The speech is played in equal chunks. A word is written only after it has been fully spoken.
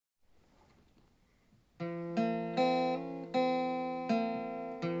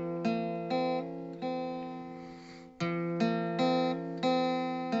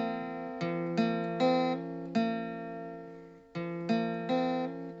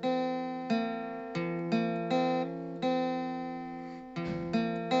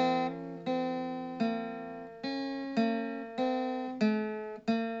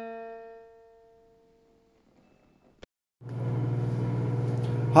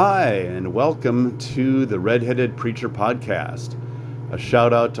Hi, and welcome to the Redheaded Preacher Podcast. A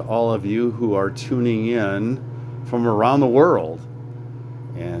shout out to all of you who are tuning in from around the world.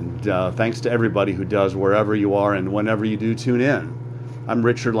 And thanks to everybody who does wherever you are and whenever you do tune in. I'm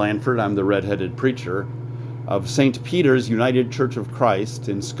Richard Lanford. I'm the Redheaded Preacher of St. Peter's United Church of Christ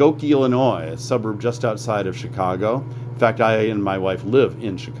in Skokie, Illinois, a suburb just outside of Chicago. In fact, I and my wife live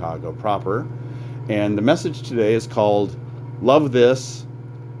in Chicago proper. And the message today is called Love This,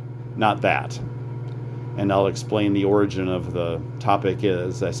 Not That. And I'll explain the origin of the topic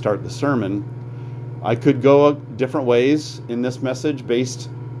as I start the sermon. I could go different ways in this message based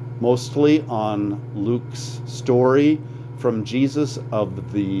mostly on Luke's story from Jesus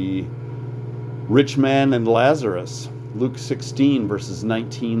of the rich man and Lazarus, Luke 16 verses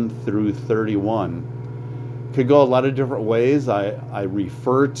 19 through 31. Could go a lot of different ways. I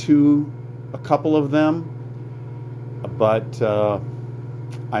refer to a couple of them, but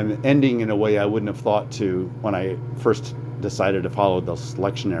I'm ending in a way I wouldn't have thought to when I first decided to follow this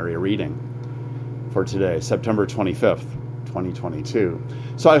lectionary reading for today, September 25th, 2022.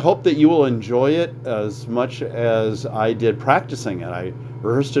 So I hope that you will enjoy it as much as I did practicing it. I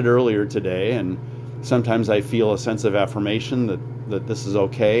rehearsed it earlier today, and sometimes I feel a sense of affirmation that this is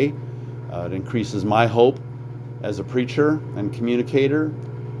okay. It increases my hope as a preacher and communicator.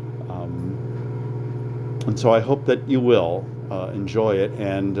 And so I hope that you will enjoy it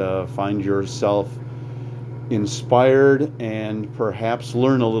and find yourself inspired and perhaps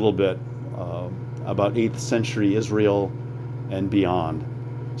learn a little bit about 8th century Israel and beyond.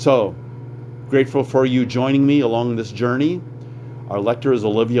 So, grateful for you joining me along this journey. Our lector is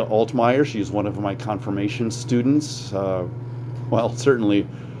Olivia Altmeyer. She is one of my confirmation students, certainly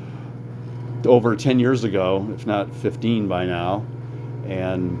over 10 years ago, if not 15 by now.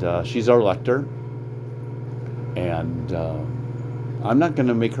 And she's our lector. And I'm not going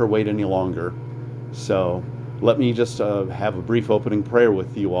to make her wait any longer. So let me just have a brief opening prayer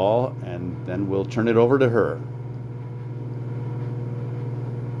with you all, and then we'll turn it over to her.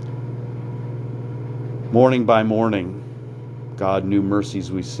 Morning by morning, God, new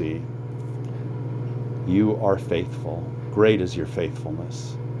mercies we see. You are faithful. Great is your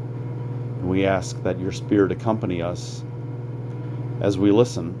faithfulness. And we ask that your Spirit accompany us as we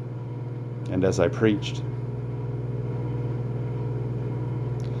listen and as I preached.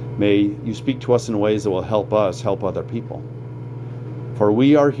 May you speak to us in ways that will help us help other people. For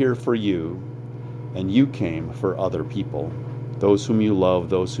we are here for you, and you came for other people, those whom you love,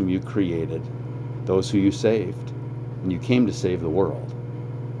 those whom you created, those who you saved, and you came to save the world.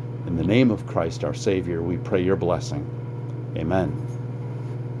 In the name of Christ our Savior, we pray your blessing. Amen.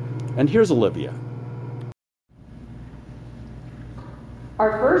 And here's Olivia.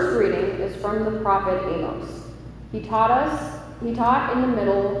 Our first reading is from the prophet Amos. He taught in the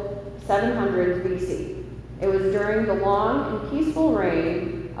middle 700s BC. It was during the long and peaceful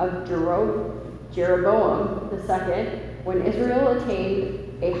reign of Jeroboam II when Israel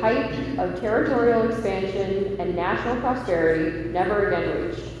attained a height of territorial expansion and national prosperity never again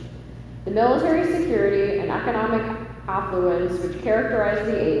reached. The military security and economic affluence which characterized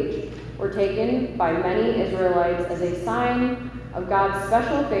the age were taken by many Israelites as a sign of God's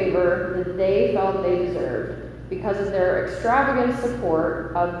special favor that they felt they deserved, because of their extravagant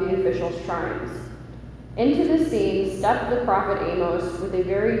support of the official shrines. Into the scene stepped the prophet Amos with a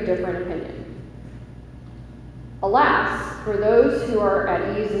very different opinion. Alas, for those who are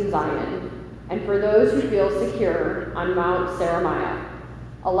at ease in Zion, and for those who feel secure on Mount Seremiah.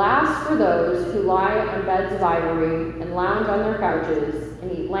 Alas, for those who lie on beds of ivory and lounge on their couches and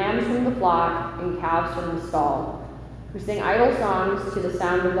eat lambs from the flock and calves from the stall, who sing idle songs to the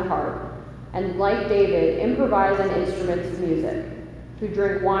sound of the harp, and like David, improvise on instruments of music, who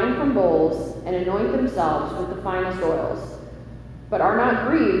drink wine from bowls and anoint themselves with the finest oils, but are not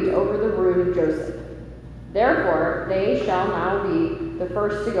grieved over the ruin of Joseph. Therefore they shall now be the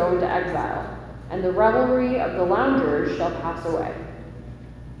first to go into exile, and the revelry of the loungers shall pass away.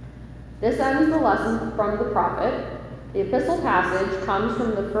 This ends the lesson from the prophet. The epistle passage comes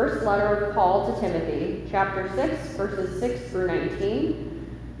from the first letter of Paul to Timothy, chapter 6, verses 6 through 19.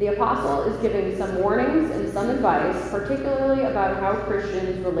 The apostle is giving some warnings and some advice, particularly about how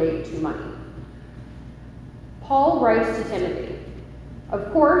Christians relate to money. Paul writes to Timothy,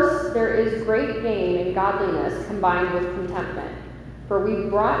 "Of course, there is great gain in godliness combined with contentment, for we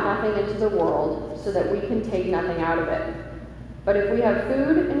brought nothing into the world so that we can take nothing out of it. But if we have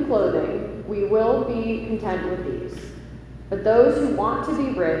food and clothing, we will be content with these. But those who want to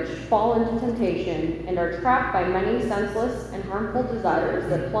be rich fall into temptation and are trapped by many senseless and harmful desires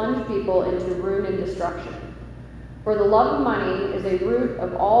that plunge people into ruin and destruction. For the love of money is a root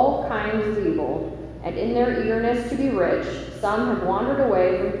of all kinds of evil, and in their eagerness to be rich, some have wandered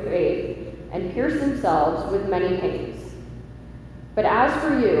away from faith and pierced themselves with many pains. But as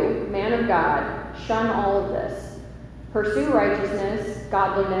for you, man of God, shun all of this. Pursue righteousness,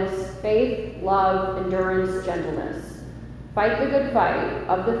 godliness, faith, love, endurance, gentleness. Fight the good fight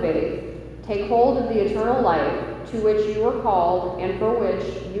of the faith. Take hold of the eternal life to which you were called and for which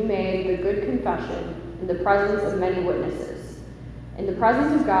you made the good confession in the presence of many witnesses. In the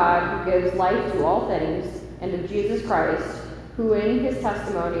presence of God, who gives life to all things, and of Jesus Christ, who in his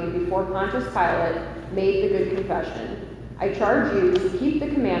testimony before Pontius Pilate made the good confession, I charge you to keep the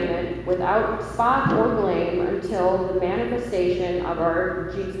commandment without spot or blame until the manifestation of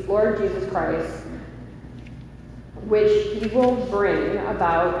our Lord Jesus Christ, which he will bring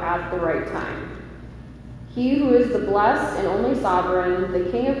about at the right time. He who is the blessed and only sovereign,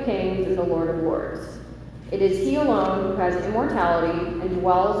 the King of kings and the Lord of lords. It is he alone who has immortality and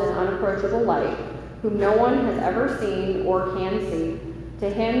dwells in unapproachable light, whom no one has ever seen or can see. To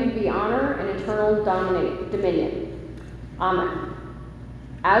him be honor and eternal dominion. Amen.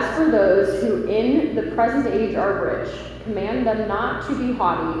 As for those who in the present age are rich, command them not to be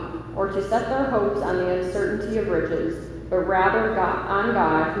haughty or to set their hopes on the uncertainty of riches, but rather on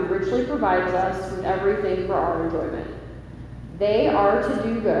God, who richly provides us with everything for our enjoyment. They are to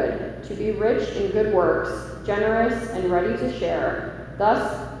do good, to be rich in good works, generous and ready to share,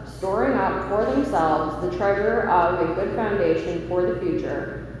 thus storing up for themselves the treasure of a good foundation for the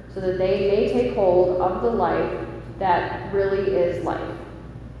future, so that they may take hold of the life that really is life.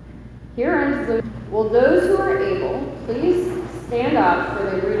 Here ends the... Will those who are able please stand up for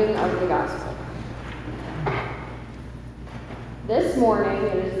the reading of the Gospel? This morning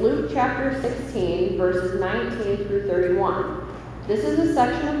it is Luke chapter 16, verses 19 through 31. This is a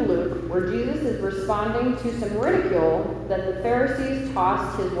section of Luke where Jesus is responding to some ridicule that the Pharisees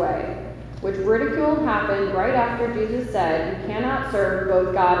tossed his way, which ridicule happened right after Jesus said, "You cannot serve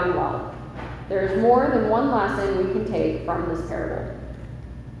both God and wealth." There is more than one lesson we can take from this parable.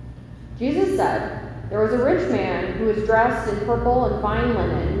 Jesus said, "There was a rich man who was dressed in purple and fine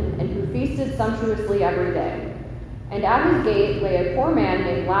linen, and who feasted sumptuously every day. And at his gate lay a poor man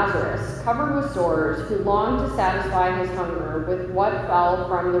named Lazarus, covered with sores, who longed to satisfy his hunger with what fell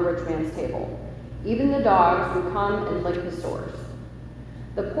from the rich man's table. Even the dogs would come and lick his sores.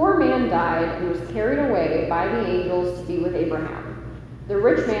 The poor man died and was carried away by the angels to be with Abraham. The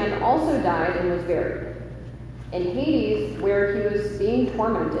rich man also died and was buried. In Hades, where he was being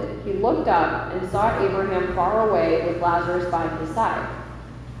tormented, he looked up and saw Abraham far away with Lazarus by his side.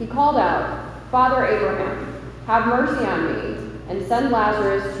 He called out, 'Father Abraham, have mercy on me, and send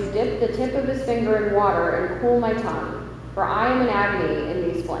Lazarus to dip the tip of his finger in water and cool my tongue, for I am in agony in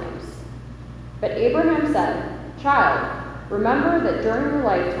these flames.' But Abraham said, 'Child, remember that during your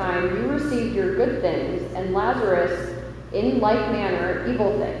lifetime you received your good things, and Lazarus in like manner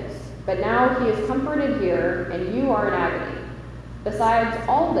evil things. But now he is comforted here, and you are in agony. Besides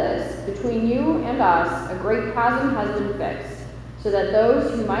all this, between you and us a great chasm has been fixed, so that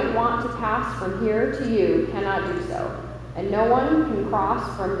those who might want to pass from here to you cannot do so, and no one can cross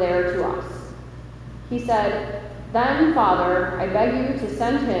from there to us.' He said, 'Then, Father, I beg you to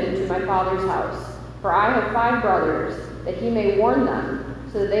send him to my father's house, for I have 5 brothers, that he may warn them,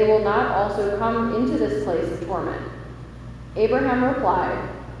 so that they will not also come into this place of torment.' Abraham replied,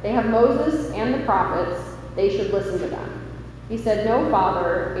 'They have Moses and the prophets, they should listen to them.' He said, 'No,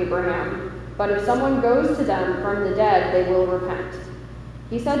 Father Abraham, but if someone goes to them from the dead, they will repent.'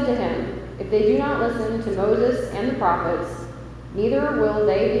 He said to him, 'If they do not listen to Moses and the prophets, neither will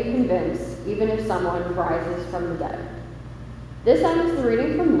they be convinced, even if someone rises from the dead.'" This ends the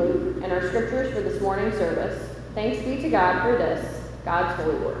reading from Luke and our scriptures for this morning's service. Thanks be to God for this, God's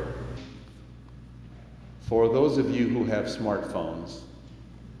holy word. For those of you who have smartphones,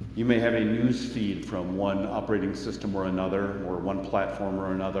 you may have a news feed from one operating system or another, or one platform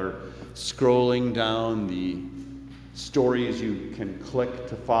or another, scrolling down the stories you can click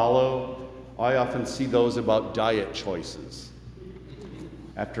to follow. I often see those about diet choices.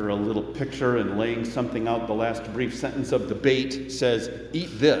 After a little picture and laying something out, the last brief sentence of the bait says,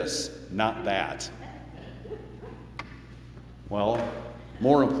 "Eat this, not that." Well,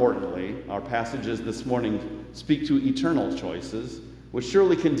 more importantly, our passages this morning speak to eternal choices, which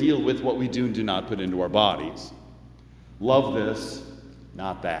surely can deal with what we do and do not put into our bodies. Love this,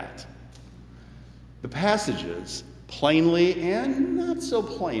 not that. The passages, plainly and not so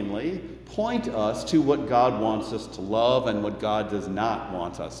plainly, point us to what God wants us to love and what God does not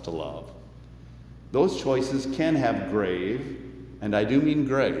want us to love. Those choices can have grave, and I do mean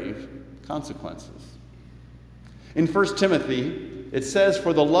grave, consequences. In 1 Timothy, it says,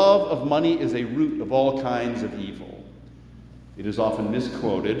 "For the love of money is a root of all kinds of evil." It is often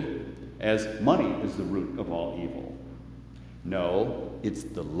misquoted as money is the root of all evil. No, it's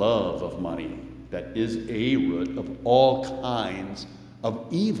the love of money that is a root of all kinds of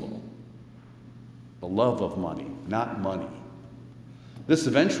evil. The love of money, not money. This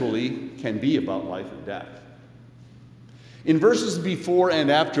eventually can be about life and death. In verses before and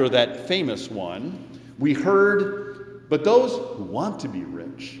after that famous one, we heard, "But those who want to be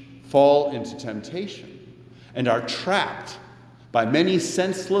rich fall into temptation and are trapped by many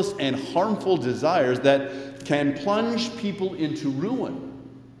senseless and harmful desires that can plunge people into ruin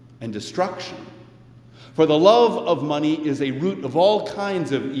and destruction. For the love of money is a root of all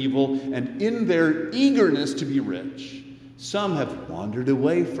kinds of evil, and in their eagerness to be rich, some have wandered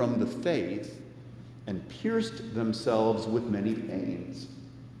away from the faith and pierced themselves with many pains."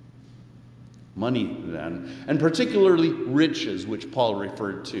 Money, then, and particularly riches, which Paul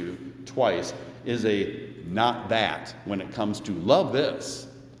referred to twice, is a not that when it comes to love this,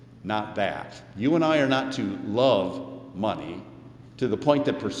 not that. You and I are not to love money to the point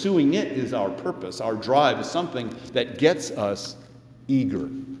that pursuing it is our purpose. Our drive is something that gets us eager.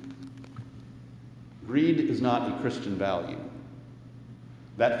 Greed is not a Christian value.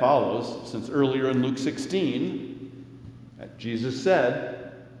 That follows, since earlier in Luke 16, that Jesus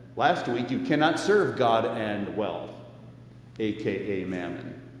said last week, you cannot serve God and wealth, aka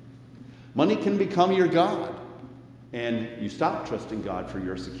mammon. Money can become your God, and you stop trusting God for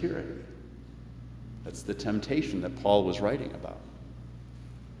your security. That's the temptation that Paul was writing about.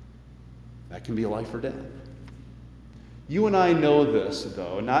 That can be life or death. You and I know this,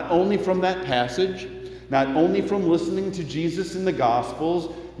 though, not only from that passage, not only from listening to Jesus in the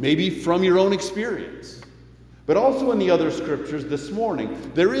Gospels, maybe from your own experience, but also in the other scriptures this morning.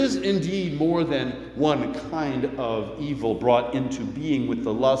 There is indeed more than one kind of evil brought into being with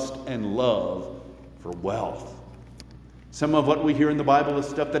the lust and love for wealth. Some of what we hear in the Bible is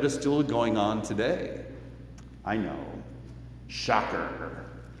stuff that is still going on today. I know. Shocker.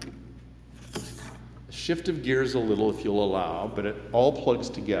 A shift of gears a little, if you'll allow, but it all plugs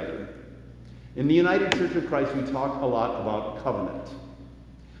together. In the United Church of Christ, we talk a lot about covenant.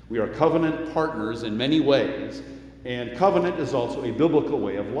 We are covenant partners in many ways, and covenant is also a biblical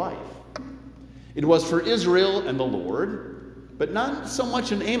way of life. It was for Israel and the Lord, but not so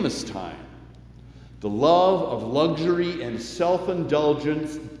much in Amos' time. The love of luxury and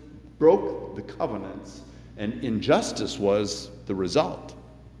self-indulgence broke the covenants, and injustice was the result.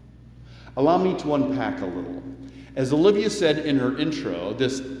 Allow me to unpack a little. As Olivia said in her intro,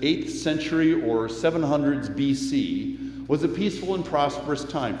 this 8th century or 700s BC was a peaceful and prosperous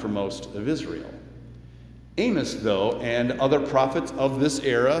time for most of Israel. Amos, though, and other prophets of this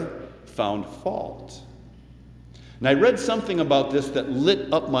era found fault. And I read something about this that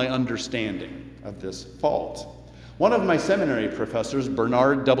lit up my understanding of this fault. One of my seminary professors,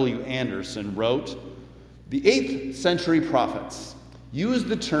 Bernard W. Anderson, wrote, "The 8th century prophets used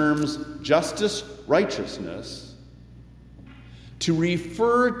the terms justice, righteousness to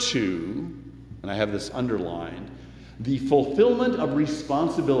refer to, and I have this underlined, the fulfillment of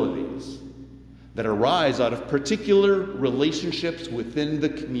responsibilities that arise out of particular relationships within the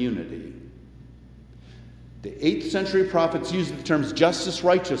community." The 8th century prophets used the terms justice,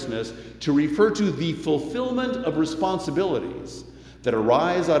 righteousness to refer to the fulfillment of responsibilities that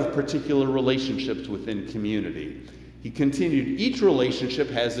arise out of particular relationships within community. He continued, each relationship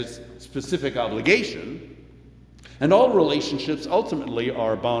has its specific obligation, and all relationships ultimately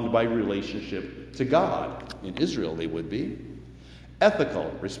are bound by relationship to God. In Israel, they would be.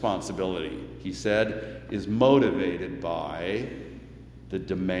 Ethical responsibility, he said, is motivated by the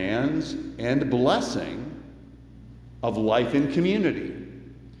demands and blessing of life in community,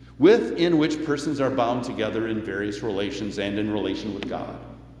 within which persons are bound together in various relations and in relation with God.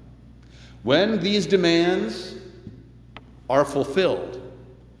 When these demands are fulfilled,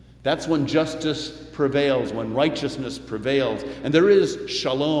 that's when justice prevails, when righteousness prevails, and there is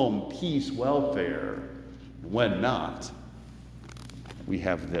shalom, peace, welfare. When not, we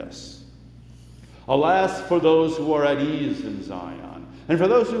have this. Alas for those who are at ease in Zion, and for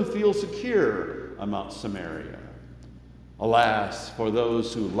those who feel secure on Mount Samaria. Alas for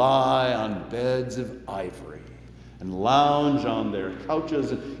those who lie on beds of ivory and lounge on their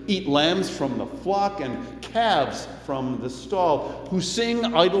couches and eat lambs from the flock and calves from the stall, who sing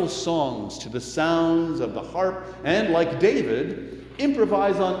idle songs to the sounds of the harp and, like David,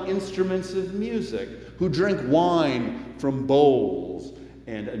 improvise on instruments of music, who drink wine from bowls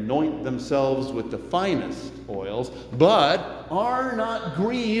and anoint themselves with the finest oils, but are not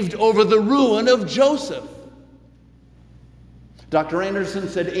grieved over the ruin of Joseph, Dr. Anderson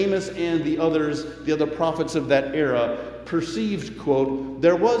said Amos and the other prophets of that era, perceived, quote,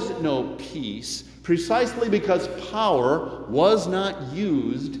 there was no peace precisely because power was not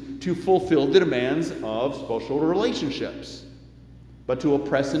used to fulfill the demands of social relationships, but to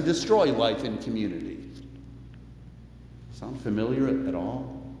oppress and destroy life in community. Sound familiar at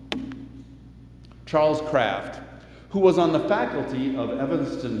all? Charles Kraft, who was on the faculty of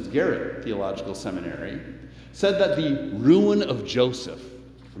Evanston's Garrett Theological Seminary, said that the ruin of Joseph,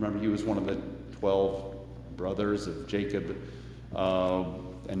 remember he was one of the 12 brothers of Jacob,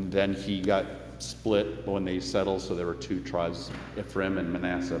 and then he got split when they settled, so there were two tribes, Ephraim and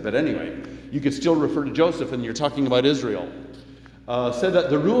Manasseh. But anyway, you could still refer to Joseph and you're talking about Israel. Said that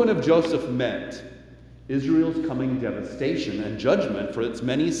the ruin of Joseph meant Israel's coming devastation and judgment for its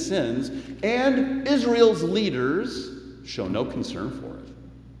many sins, and Israel's leaders show no concern for it.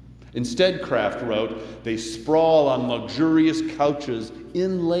 Instead, Kraft wrote, they sprawl on luxurious couches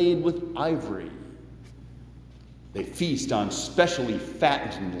inlaid with ivory. They feast on specially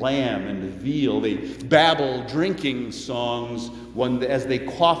fattened lamb and veal. They babble drinking songs as they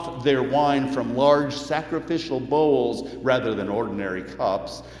quaff their wine from large sacrificial bowls rather than ordinary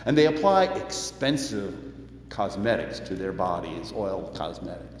cups. And they apply expensive cosmetics to their bodies, oil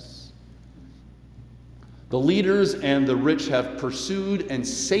cosmetics. The leaders and the rich have pursued and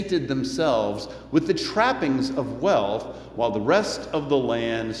sated themselves with the trappings of wealth, while the rest of the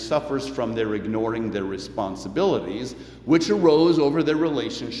land suffers from their ignoring their responsibilities, which arose over their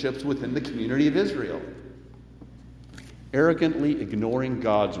relationships within the community of Israel. Arrogantly ignoring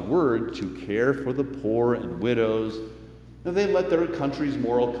God's word to care for the poor and widows, they let their country's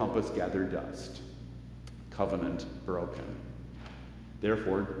moral compass gather dust. Covenant broken.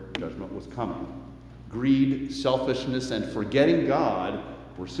 Therefore, judgment was coming. Greed, selfishness, and forgetting God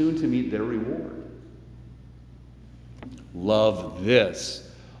were soon to meet their reward. Love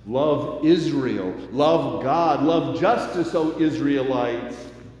this. Love Israel. Love God. Love justice, O Israelites,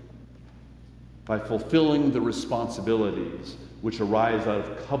 by fulfilling the responsibilities which arise out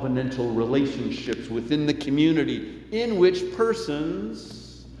of covenantal relationships within the community in which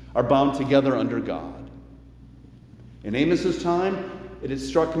persons are bound together under God. In Amos's time, it has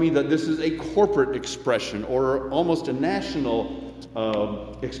struck me that this is a corporate expression or almost a national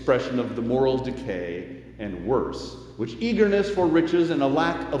expression of the moral decay and worse, which eagerness for riches and a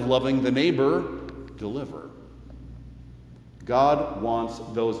lack of loving the neighbor deliver. God wants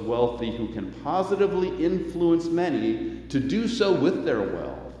those wealthy who can positively influence many to do so with their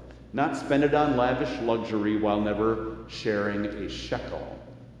wealth, not spend it on lavish luxury while never sharing a shekel.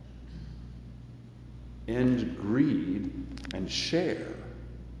 End greed and share.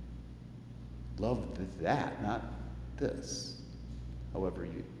 Love that, not this. However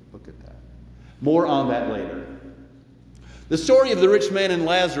you look at that. More on that later. The story of the rich man and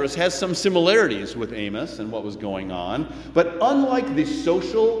Lazarus has some similarities with Amos and what was going on, but unlike the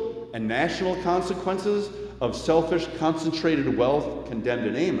social and national consequences of selfish, concentrated wealth condemned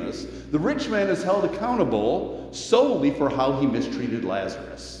in Amos, the rich man is held accountable solely for how he mistreated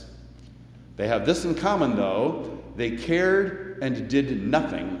Lazarus. They have this in common, though. They cared and did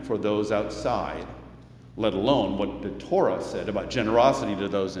nothing for those outside, let alone what the Torah said about generosity to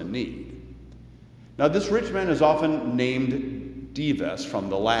those in need. Now, this rich man is often named Dives from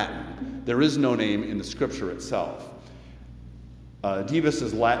the Latin. There is no name in the scripture itself. Dives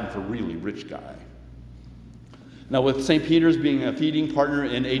is Latin for really rich guy. Now, with St. Peter's being a feeding partner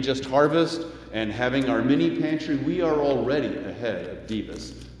in A Just Harvest and having our mini pantry, we are already ahead of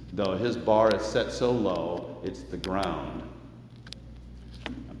Dives, though his bar is set so low, it's the ground.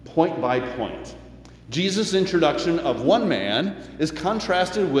 Point by point, Jesus' introduction of one man is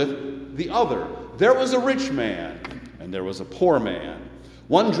contrasted with the other. There was a rich man, and there was a poor man.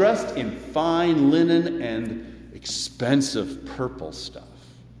 One dressed in fine linen and expensive purple stuff,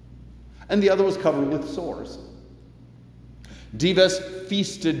 and the other was covered with sores. Dives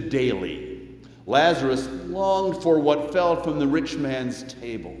feasted daily. Lazarus longed for what fell from the rich man's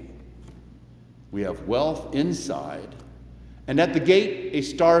table. We have wealth inside, and at the gate, a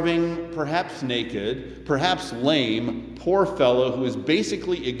starving, perhaps naked, perhaps lame, poor fellow who is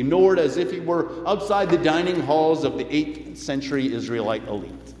basically ignored as if he were outside the dining halls of the 8th century Israelite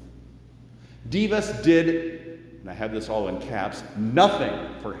elite. Dives did, and I have this all in caps, nothing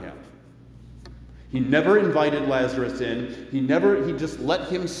for him. He never invited Lazarus in. He just let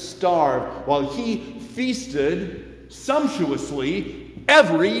him starve while he feasted sumptuously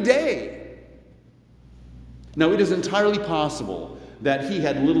every day. Now, it is entirely possible that he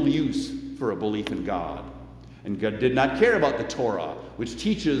had little use for a belief in God, and God did not care about the Torah, which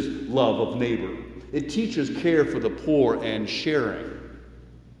teaches love of neighbor. It teaches care for the poor and sharing.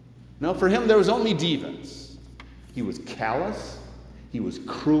 Now, for him, there was only defense. He was callous. He was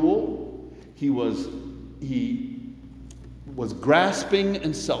cruel. He was grasping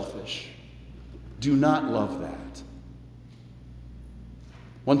and selfish. Do not love that.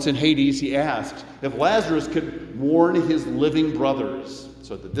 Once in Hades, he asked if Lazarus could warn his living brothers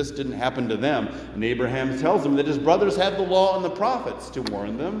so that this didn't happen to them. And Abraham tells him that his brothers have the law and the prophets to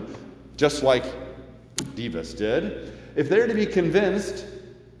warn them, just like Dives did. If they're to be convinced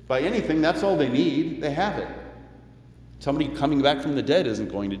by anything, that's all they need. They have it. Somebody coming back from the dead isn't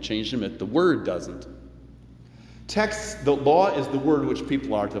going to change them if the word doesn't. The law is the word which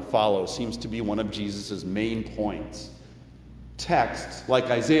people are to follow, seems to be one of Jesus' main points. Texts like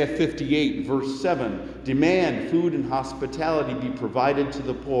Isaiah 58, verse 7, demand food and hospitality be provided to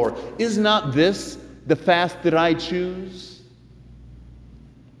the poor. Is not this the fast that I choose?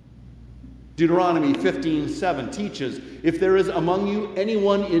 Deuteronomy 15:7 teaches, if there is among you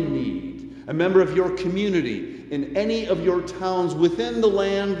anyone in need, a member of your community, in any of your towns within the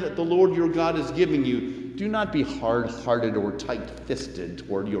land that the Lord your God is giving you, do not be hard-hearted or tight-fisted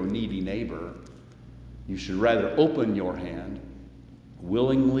toward your needy neighbor. You should rather open your hand,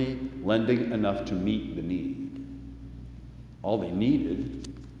 willingly lending enough to meet the need. All they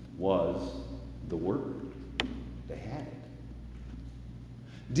needed was the word. They had it.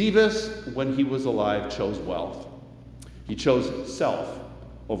 Dives, when he was alive, chose wealth. He chose self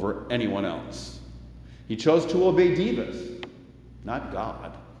over anyone else. He chose to obey Dives, not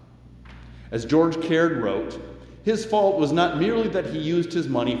God. As George Caird wrote, his fault was not merely that he used his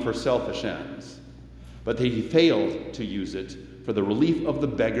money for selfish ends, but that he failed to use it for the relief of the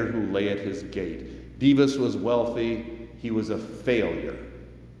beggar who lay at his gate. Dives was wealthy. He was a failure.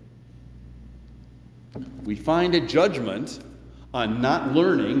 We find a judgment on not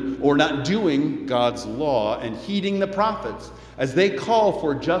learning or not doing God's law and heeding the prophets as they call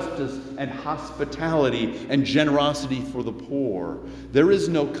for justice and hospitality and generosity for the poor. There is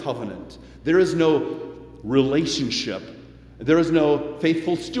no covenant. There is no relationship. There is no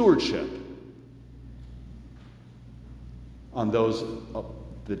faithful stewardship on those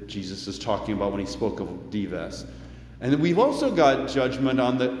that Jesus is talking about when he spoke of Dives. And we've also got judgment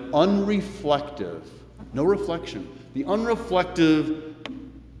on the unreflective, no reflection, the unreflective,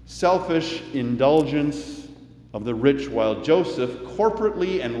 selfish indulgence of the rich, while Joseph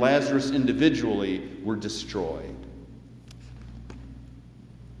corporately and Lazarus individually were destroyed.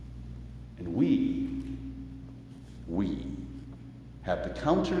 And we have the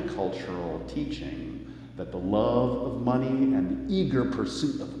countercultural teaching that the love of money and the eager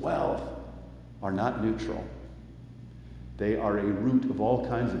pursuit of wealth are not neutral. They are a root of all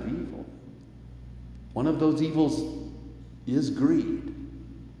kinds of evil. One of those evils is greed,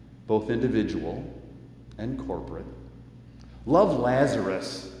 both individual and corporate. Love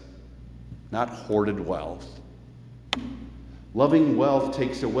Lazarus, not hoarded wealth. Loving wealth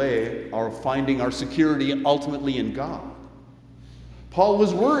takes away our finding our security ultimately in God. Paul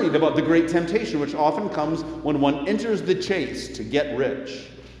was worried about the great temptation which often comes when one enters the chase to get rich.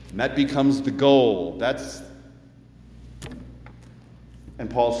 And that becomes the goal. And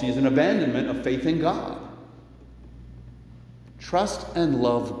Paul sees an abandonment of faith in God. Trust and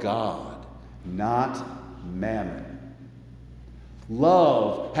love God, not mammon.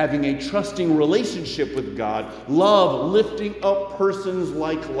 Love having a trusting relationship with God. Love lifting up persons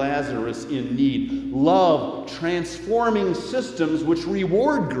like Lazarus in need. Love transforming systems which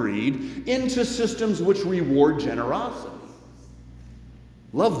reward greed into systems which reward generosity.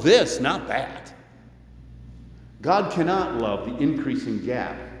 Love this, not that. God cannot love the increasing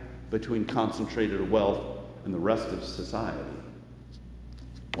gap between concentrated wealth and the rest of society.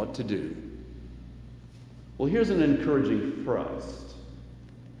 What to do? Well, here's an encouraging thrust.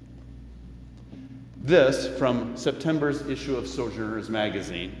 This from September's issue of Sojourners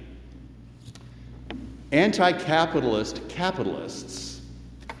magazine. Anti-capitalist capitalists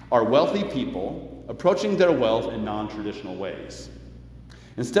are wealthy people approaching their wealth in non-traditional ways.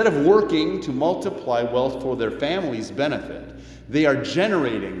 Instead of working to multiply wealth for their family's benefit, they are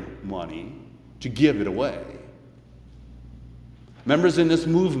generating money to give it away. Members in this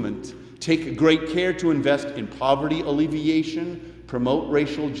movement take great care to invest in poverty alleviation, promote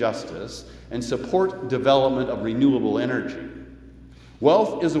racial justice, and support development of renewable energy.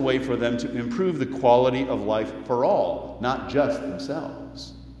 Wealth is a way for them to improve the quality of life for all, not just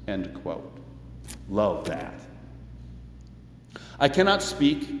themselves. End quote. Love that. I cannot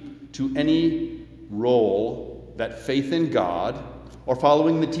speak to any role that faith in God or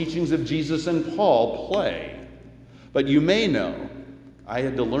following the teachings of Jesus and Paul play. But you may know, I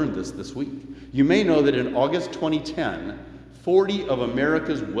had to learn this week, You may know that in August 2010, 40 of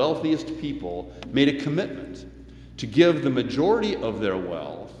America's wealthiest people made a commitment to give the majority of their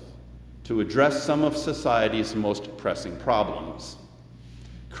wealth to address some of society's most pressing problems.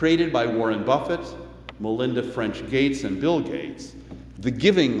 Created by Warren Buffett, Melinda French Gates, and Bill Gates, the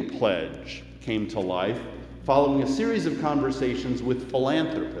Giving Pledge came to life following a series of conversations with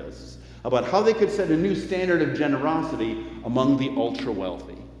philanthropists about how they could set a new standard of generosity among the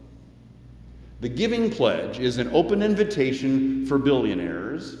ultra-wealthy. The Giving Pledge is an open invitation for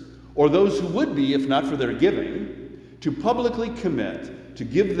billionaires, or those who would be if not for their giving, to publicly commit to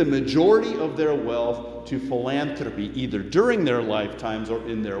give the majority of their wealth to philanthropy, either during their lifetimes or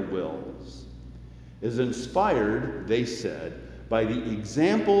in their wills. It is inspired, they said, by the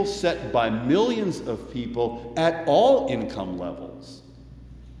example set by millions of people at all income levels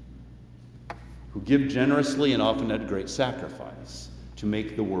who give generously and often at great sacrifice to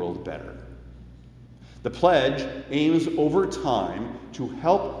make the world better. The pledge aims over time to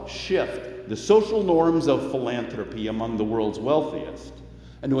help shift the social norms of philanthropy among the world's wealthiest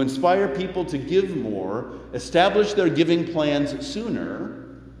and to inspire people to give more, establish their giving plans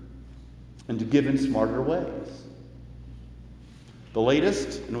sooner, and to give in smarter ways. The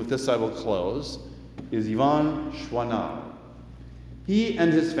latest, and with this I will close, is Yvon Chouinard. He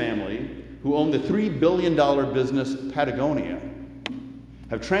and his family, who own the $3 billion business Patagonia,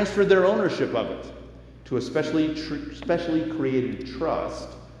 have transferred their ownership of it to a specially created trust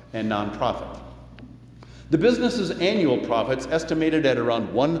and nonprofit. The business's annual profits, estimated at around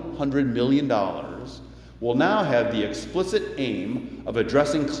 $100 million, will now have the explicit aim of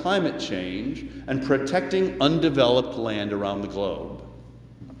addressing climate change and protecting undeveloped land around the globe.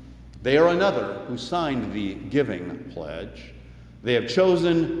 They are another who signed the Giving Pledge. They have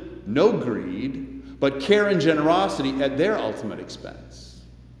chosen no greed, but care and generosity at their ultimate expense.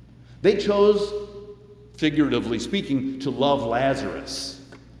 They chose, figuratively speaking, to love Lazarus,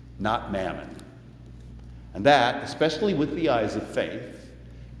 not mammon. And that, especially with the eyes of faith,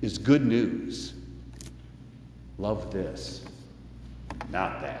 is good news. Love this,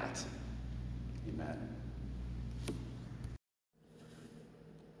 not that. Amen.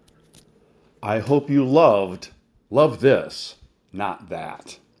 I hope you love this, not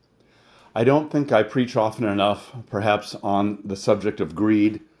that. I don't think I preach often enough, perhaps, on the subject of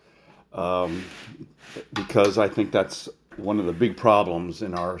greed, because I think that's one of the big problems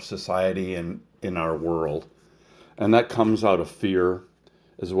in our society and in our world. And that comes out of fear,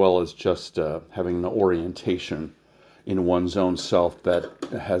 as well as just having an orientation in one's own self that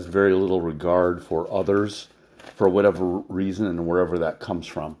has very little regard for others, for whatever reason and wherever that comes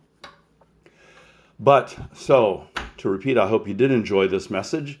from. But, so, to repeat, I hope you did enjoy this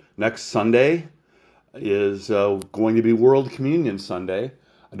message. Next Sunday is going to be World Communion Sunday.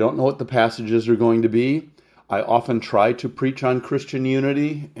 I don't know what the passages are going to be. I often try to preach on Christian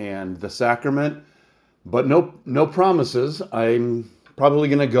unity and the sacrament, but no promises. I'm probably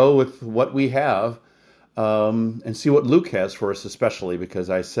going to go with what we have and see what Luke has for us, especially because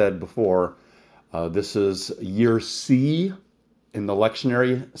I said before, this is year C in the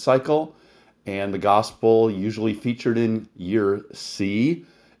lectionary cycle, and the gospel usually featured in year C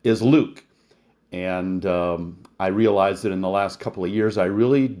is Luke. And I realized that in the last couple of years, I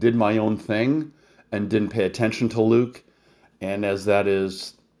really did my own thing and didn't pay attention to Luke. And as that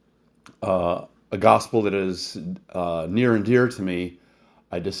is a gospel that is near and dear to me,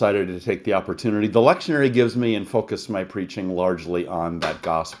 I decided to take the opportunity the lectionary gives me and focus my preaching largely on that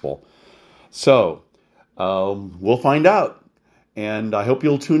gospel. So we'll find out. And I hope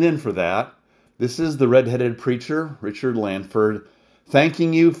you'll tune in for that. This is the Red-Headed Preacher, Richard Lanford,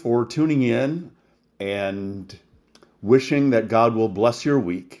 thanking you for tuning in and wishing that God will bless your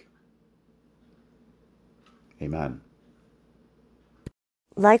week. Amen.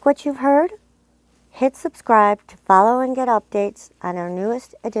 Like what you've heard? Hit subscribe to follow and get updates on our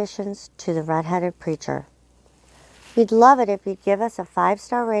newest additions to the Red-Headed Preacher. We'd love it if you'd give us a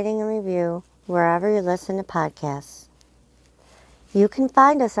 5-star rating and review wherever you listen to podcasts. You can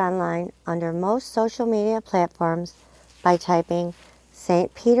find us online under most social media platforms by typing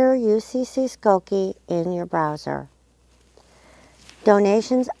St. Peter UCC Skokie in your browser.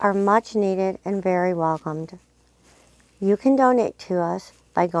 Donations are much needed and very welcomed. You can donate to us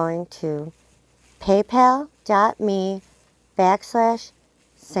by going to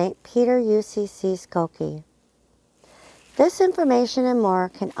paypal.me/St. Peter UCC Skokie. This information and more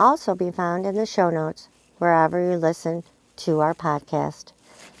can also be found in the show notes wherever you listen to our podcast.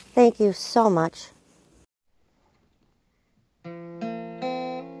 Thank you so much